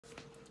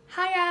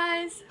Hi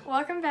guys,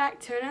 welcome back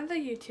to another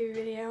YouTube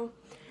video.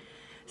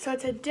 So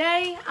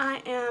today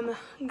I am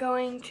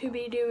going to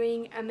be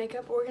doing a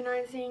makeup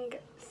organizing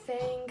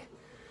thing.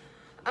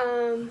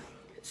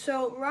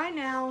 So right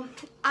now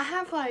I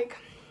have like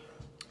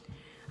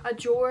a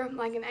drawer,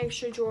 like an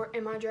extra drawer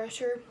in my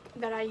dresser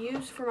that I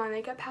use for my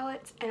makeup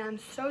palettes, and I'm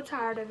so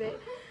tired of it.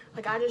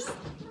 Like I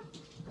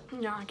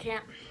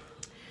can't.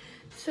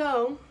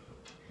 So,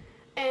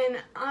 and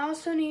I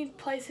also need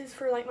places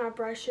for like my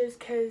brushes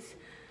because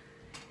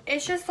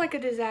it's just like a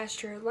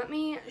disaster. Let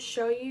me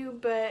show you,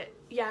 but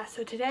yeah,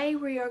 so today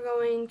we are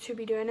going to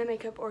be doing a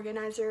makeup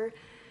organizer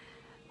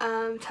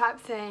type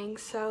thing.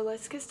 So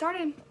let's get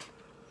started.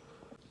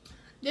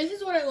 This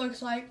is what it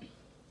looks like.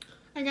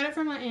 I got it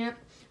from my aunt.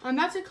 I'm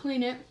about to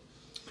clean it,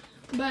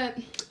 but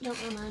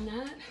don't mind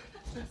that.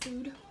 That's my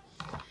food.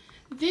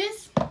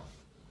 This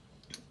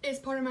is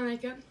part of my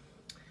makeup.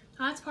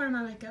 That's part of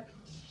my makeup.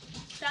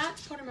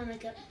 That's part of my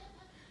makeup.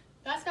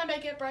 That's my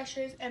makeup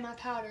brushes and my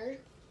powder.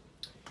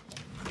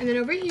 And then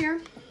over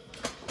here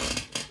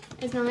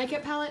is my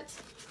makeup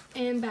palettes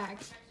and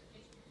bags.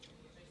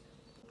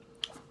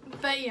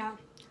 But yeah,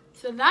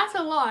 so that's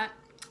a lot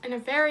in a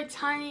very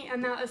tiny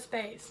amount of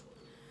space.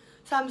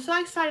 So I'm so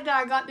excited that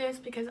I got this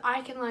because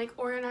I can like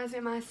organize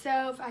it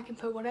myself. I can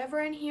put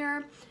whatever in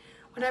here,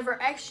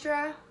 whatever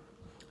extra,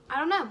 I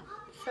don't know.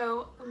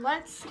 So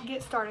let's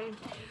get started.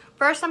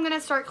 First, I'm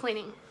gonna start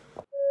cleaning.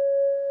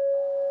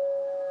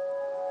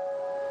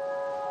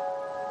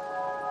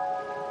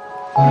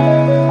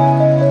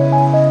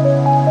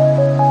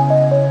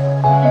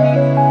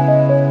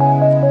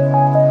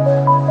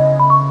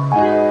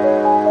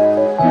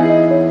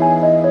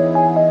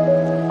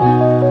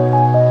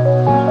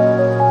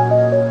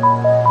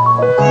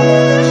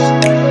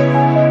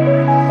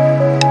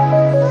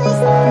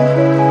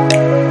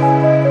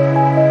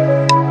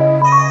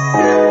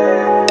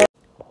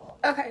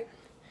 Okay,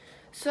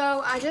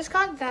 so I just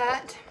got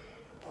that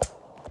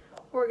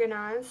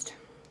organized.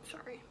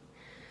 Sorry.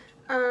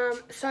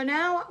 So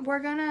now we're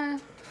gonna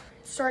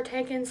start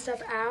taking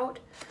stuff out.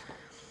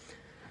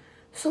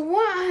 So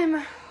what I'm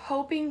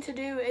hoping to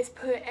do is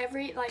put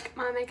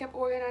my makeup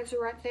organizer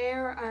right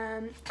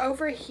there,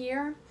 over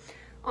here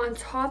on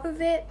top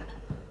of it,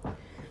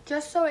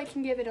 just so it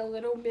can give it a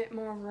little bit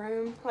more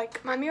room.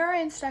 Like my mirror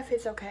and stuff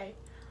is okay,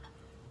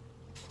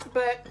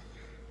 but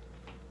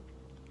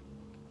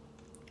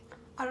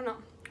I don't know.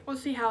 We'll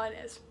see how it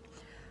is.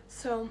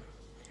 So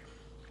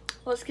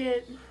let's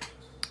get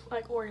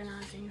like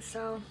organizing.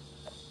 So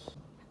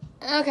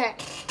okay,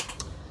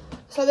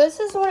 so this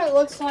is what it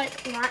looks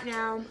like right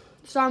now.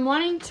 So I'm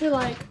wanting to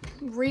like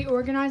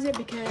reorganize it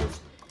because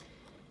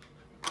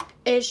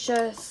it's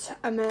just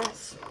a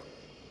mess.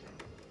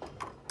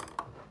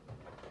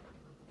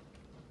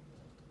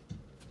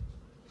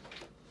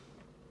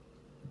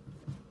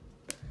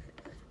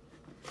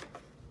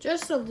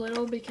 Just a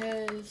little,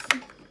 because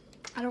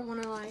I don't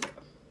want to like,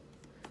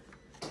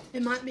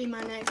 it might be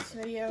my next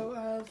video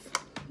of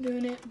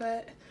doing it,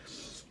 but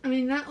I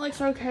mean, that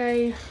looks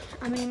okay.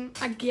 I mean,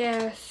 I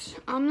guess.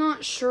 I'm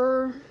not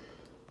sure.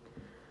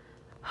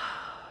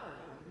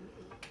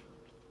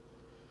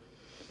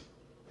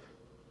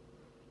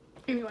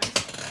 Anyways,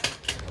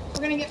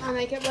 we're gonna get my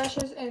makeup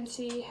brushes and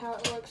see how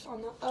it looks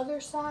on the other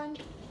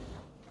side.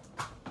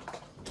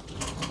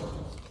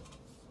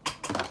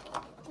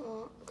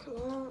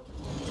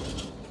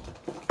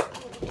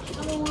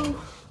 Another one.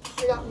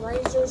 We got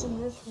razors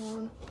in this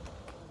one,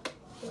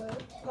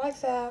 but like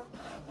that.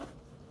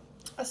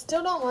 I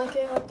still don't like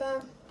it like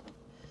that.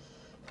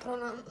 I don't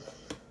know.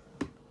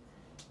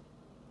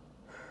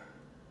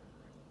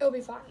 It'll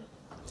be fine.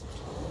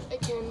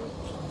 It can,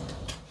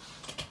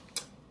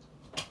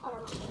 I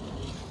don't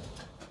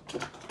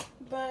know.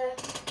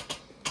 But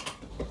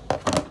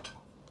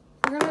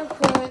we're gonna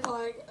put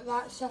like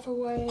that stuff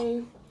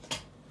away.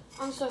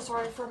 I'm so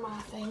sorry for my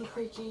thing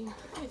creaking.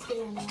 It's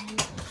getting annoying.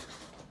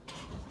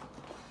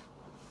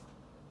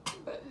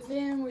 But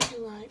then we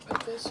can like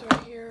put this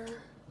right here.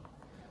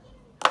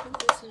 Put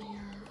this in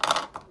here.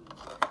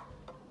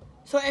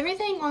 So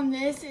everything on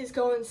this is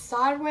going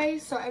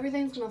sideways, so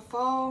everything's gonna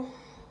fall.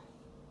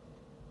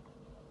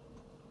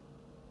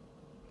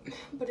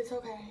 But it's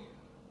okay.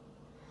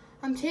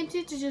 I'm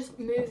tempted to just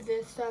move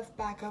this stuff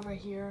back over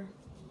here.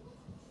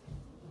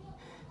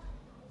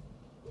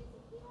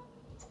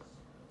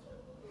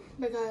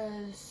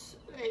 Because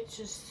it's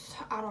just,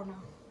 I don't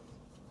know.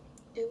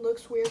 It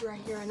looks weird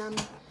right here, and I'm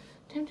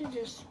tempted to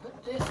just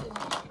put this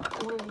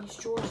in one of these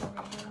drawers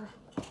over here.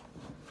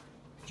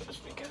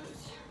 Just because.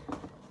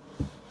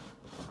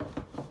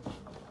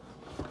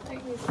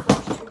 Take these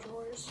first two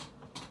drawers.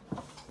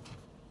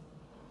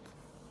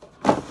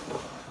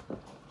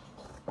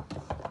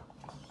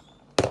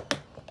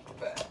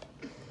 But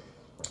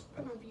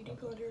put my beauty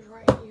glitters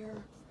right here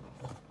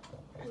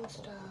and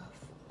stuff.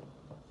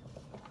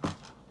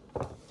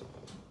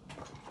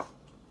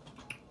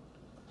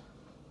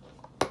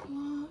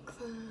 Like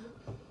that.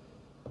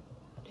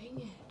 Dang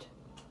it.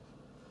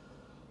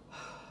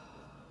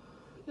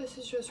 This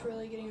is just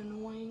really getting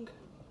annoying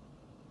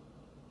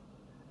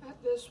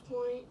at this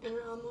point, and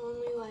I'm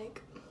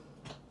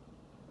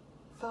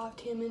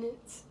 5-10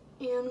 minutes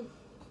in.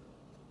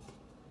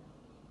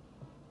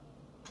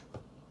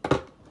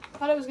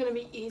 Thought it was going to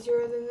be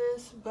easier than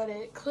this, but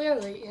it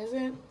clearly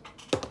isn't.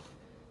 So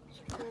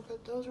we're going to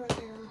put those right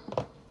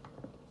there.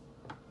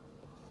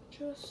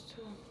 Just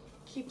to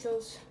keep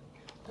those,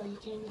 oh, you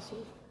can't even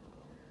see.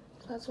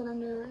 So that's what I'm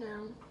doing right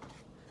now.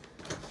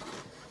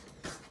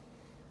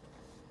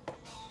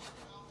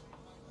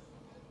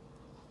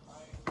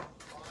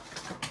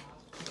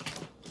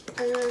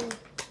 And then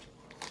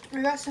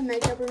we got some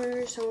makeup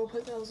removers, so we'll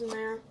put those in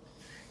there.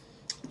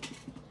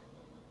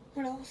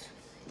 What else?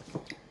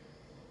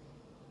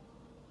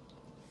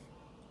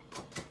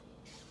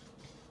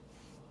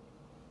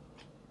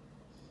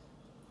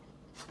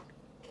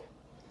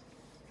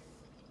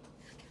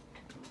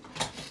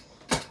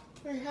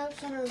 We have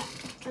some of,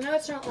 I know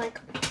it's not like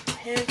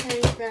hair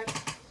things,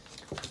 but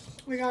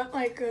we got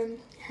like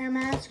hair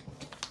mask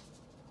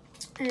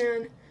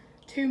and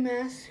 2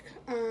 masks,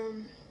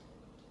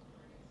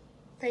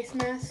 face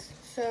masks.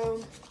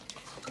 So,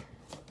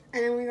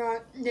 and then we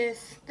got this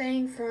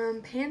thing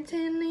from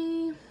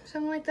Pantene,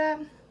 something like that.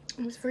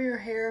 It's for your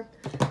hair.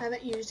 I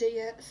haven't used it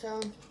yet, so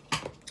I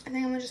think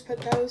I'm gonna just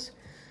put those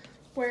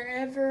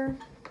wherever.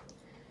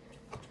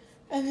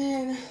 And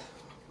then,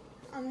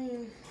 I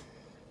mean,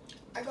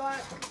 I got,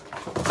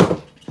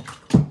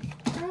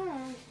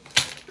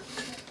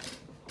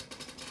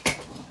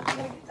 I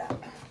gotta get that.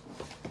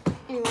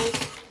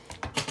 Anyways,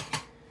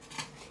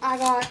 I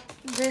got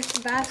this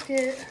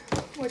basket,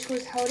 which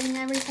was holding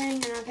everything,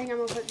 and I think I'm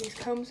gonna put these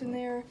combs in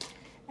there,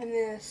 and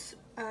this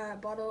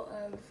bottle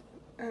of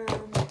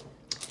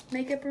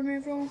makeup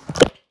removal.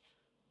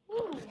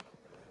 Ooh.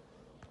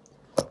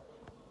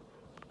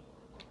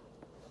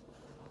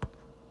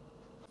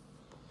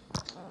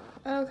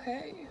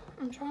 Okay,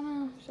 I'm trying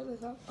to set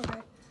this up.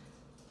 Okay.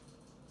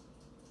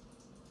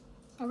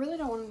 I really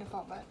don't want it to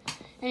fall, but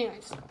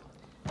anyways.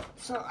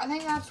 So I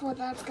think that's what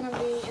that's gonna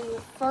be in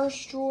the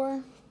first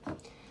drawer.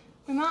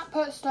 We might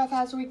put stuff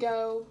as we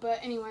go, but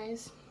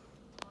anyways.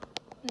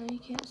 No, you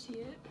can't see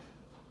it.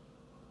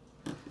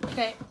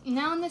 Okay,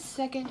 now in the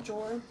second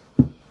drawer.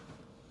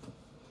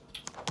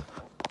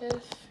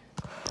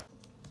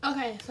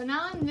 Okay, so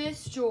now in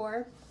this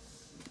drawer,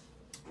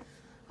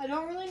 I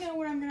don't really know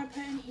what I'm gonna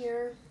put in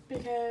here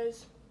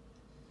because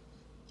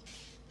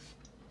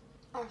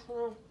I don't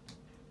know.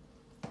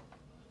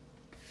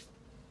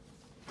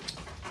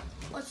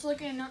 Let's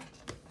look in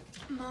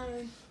my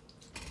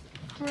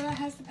drawer that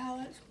has the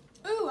palettes.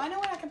 Ooh, I know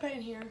what I can put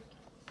in here.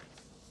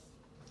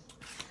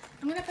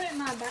 I'm gonna put in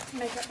my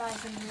makeup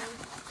bags in here.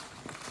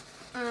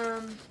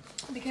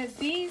 Because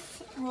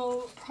these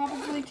will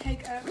probably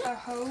take up a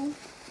whole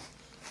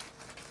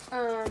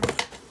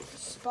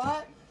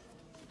spot.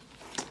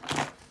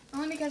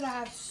 Only because I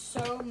have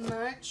so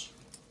much.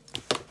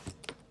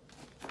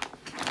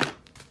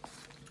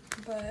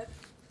 But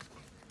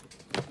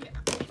yeah.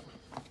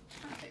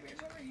 My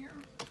favorite's over here.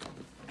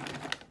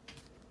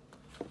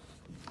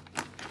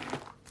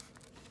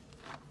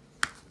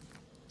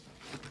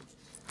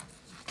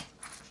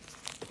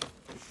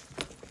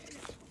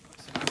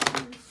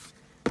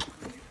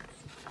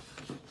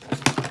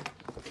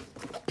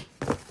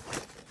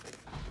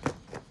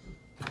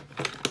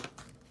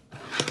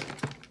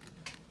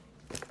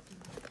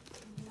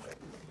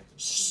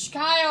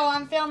 Kyle,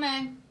 I'm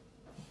filming.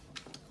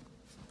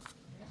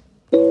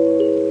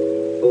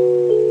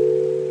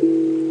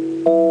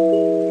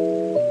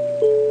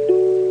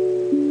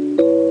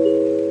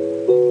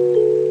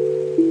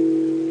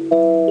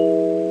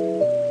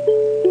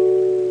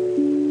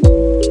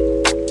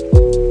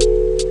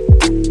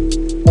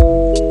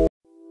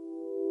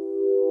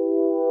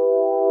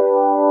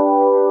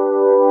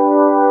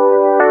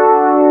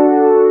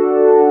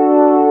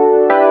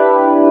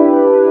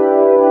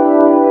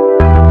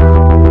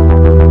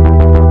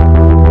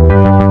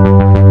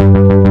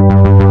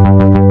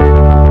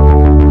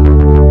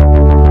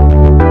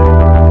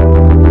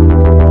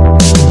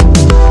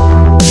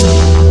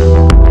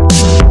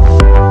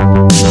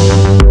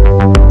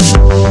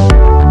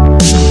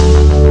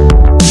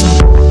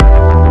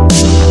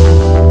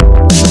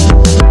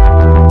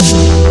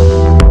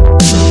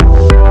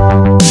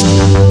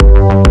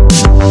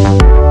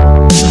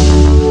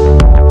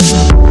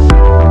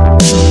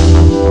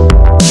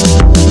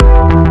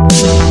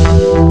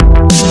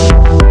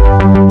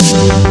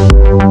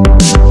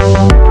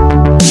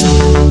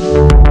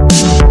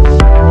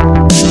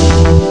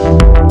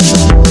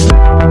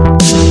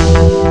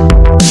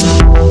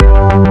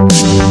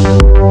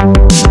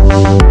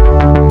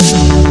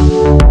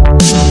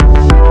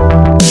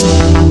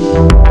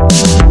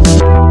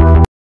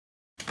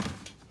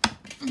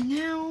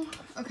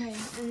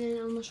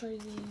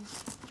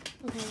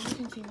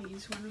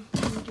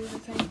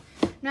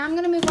 Now I'm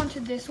going to move on to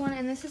this one,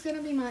 and this is going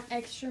to be my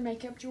extra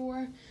makeup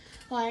drawer.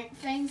 Like,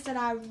 things that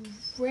I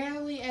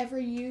rarely ever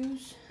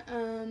use.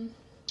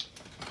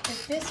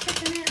 If this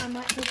fits in it, I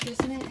might put this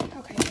in it.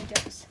 Okay, it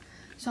does.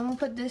 So I'm going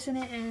to put this in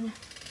it, and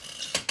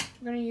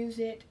I'm going to use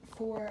it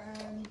for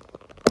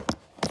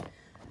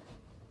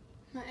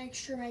my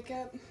extra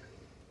makeup.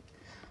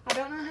 I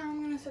don't know how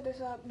I'm going to set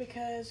this up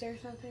because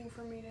there's nothing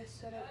for me to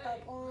set it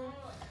up on.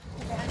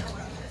 Okay, I know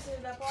what I'm going to set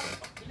it up on.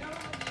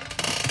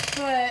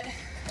 But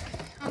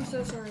I'm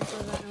so sorry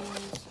for that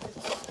noise.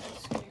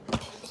 It's getting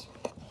worse.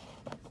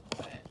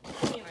 But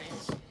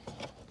anyways.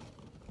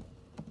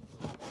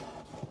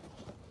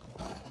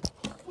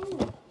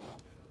 Ooh.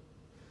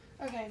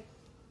 Okay.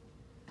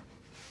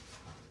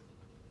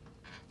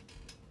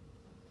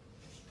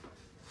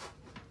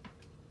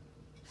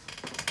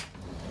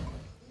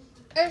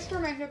 Extra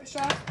makeup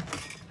stuff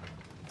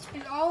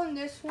is all in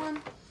this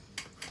one.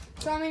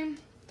 So I mean,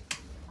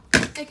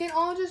 it can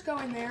all just go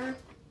in there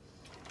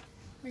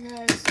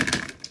because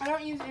I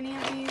don't use any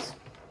of these.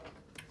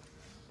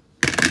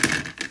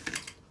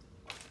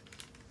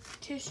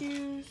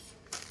 Tissues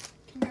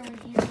can go in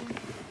here.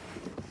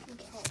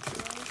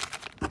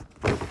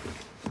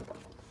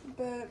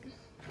 But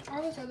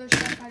all this other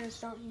stuff I just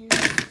don't use.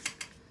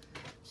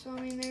 So I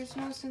mean, there's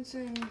no sense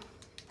in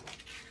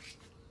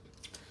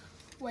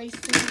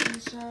wasting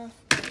and stuff.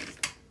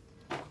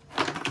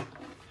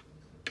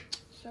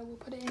 So we'll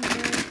put it in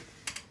here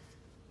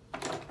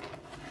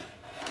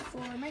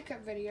for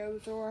makeup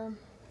videos or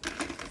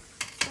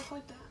stuff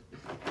like that.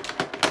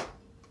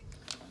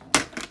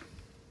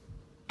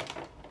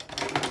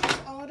 It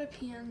all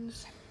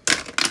depends.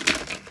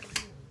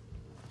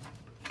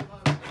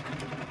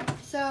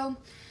 So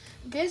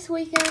this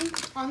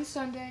weekend on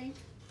Sunday,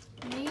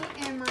 me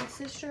and my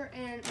sister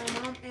and my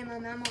mom and my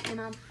mama and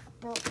my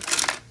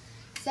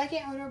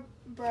second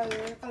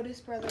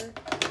oldest brother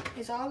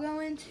is all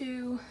going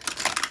to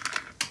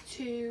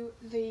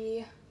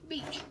the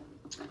beach.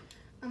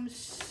 I'm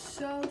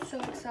so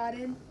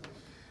excited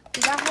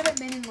because I haven't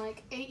been in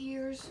like 8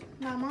 years.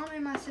 My mom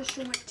and my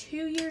sister went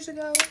 2 years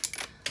ago,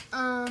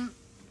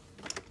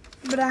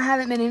 but I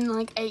haven't been in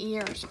like 8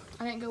 years.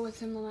 I didn't go with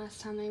them the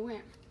last time they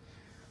went.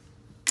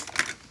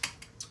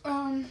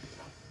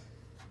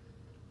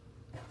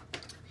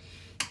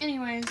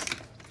 Anyways,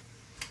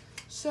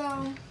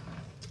 so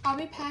I'll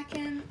be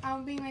packing.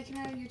 I'll be making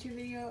a YouTube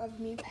video of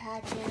me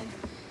packing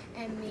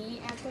and me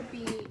at the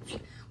beach.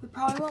 We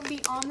probably won't be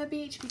on the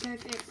beach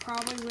because it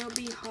probably will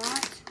be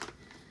hot,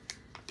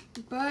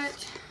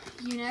 but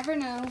you never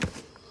know.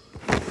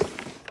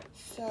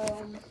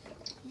 So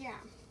yeah,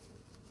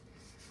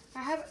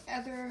 I have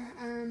other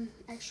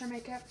extra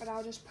makeup, but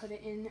I'll just put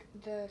it in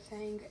the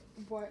thing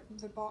what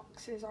the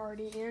box is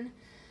already in,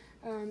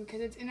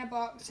 because it's in a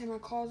box in my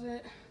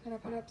closet that I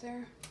put up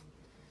there.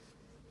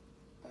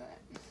 But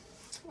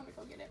let me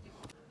go get it.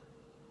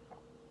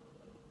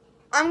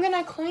 I'm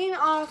gonna clean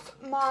off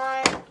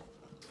my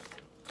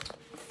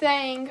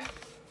thing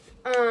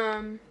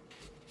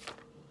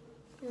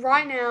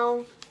right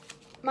now,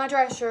 my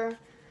dresser,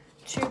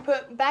 to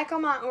put back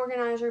on my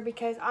organizer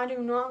because I do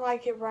not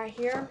like it right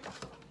here.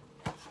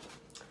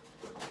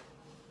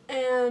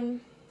 And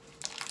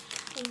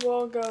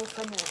we'll go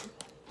from there.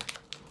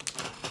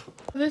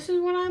 This is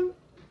what I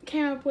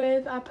came up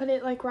with. I put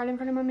it like right in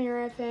front of my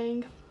mirror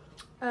thing.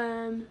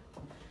 And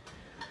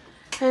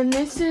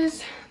this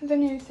is the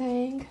new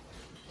thing.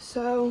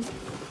 So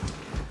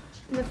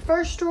in the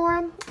first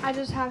drawer, I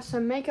just have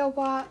some makeup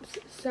wipes,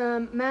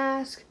 some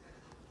masks,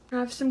 I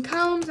have some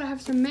combs, I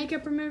have some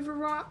makeup remover,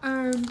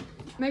 and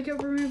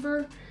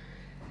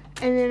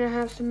then I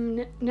have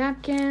some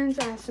napkins,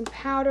 I have some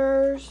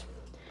powders,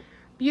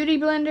 beauty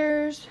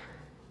blenders,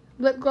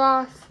 lip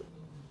gloss,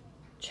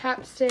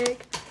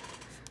 chapstick,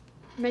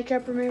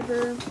 makeup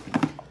remover.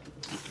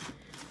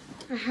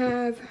 I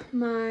have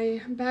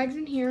my bags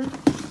in here.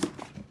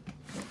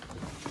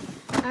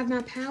 I have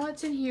my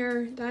palettes in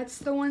here. That's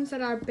the ones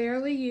that I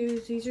barely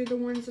use. These are the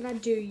ones that I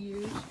do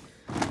use.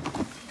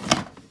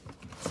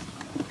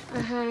 I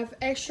have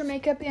extra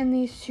makeup in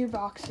these 2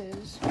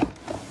 boxes.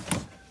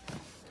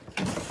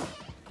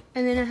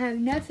 And then I have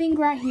nothing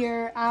right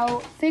here. I'll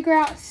figure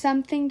out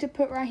something to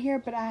put right here,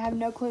 but I have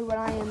no clue what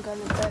I am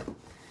going to put.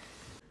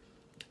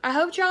 I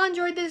hope y'all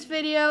enjoyed this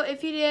video.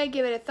 If you did,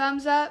 give it a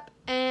thumbs up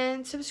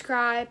and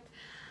subscribe.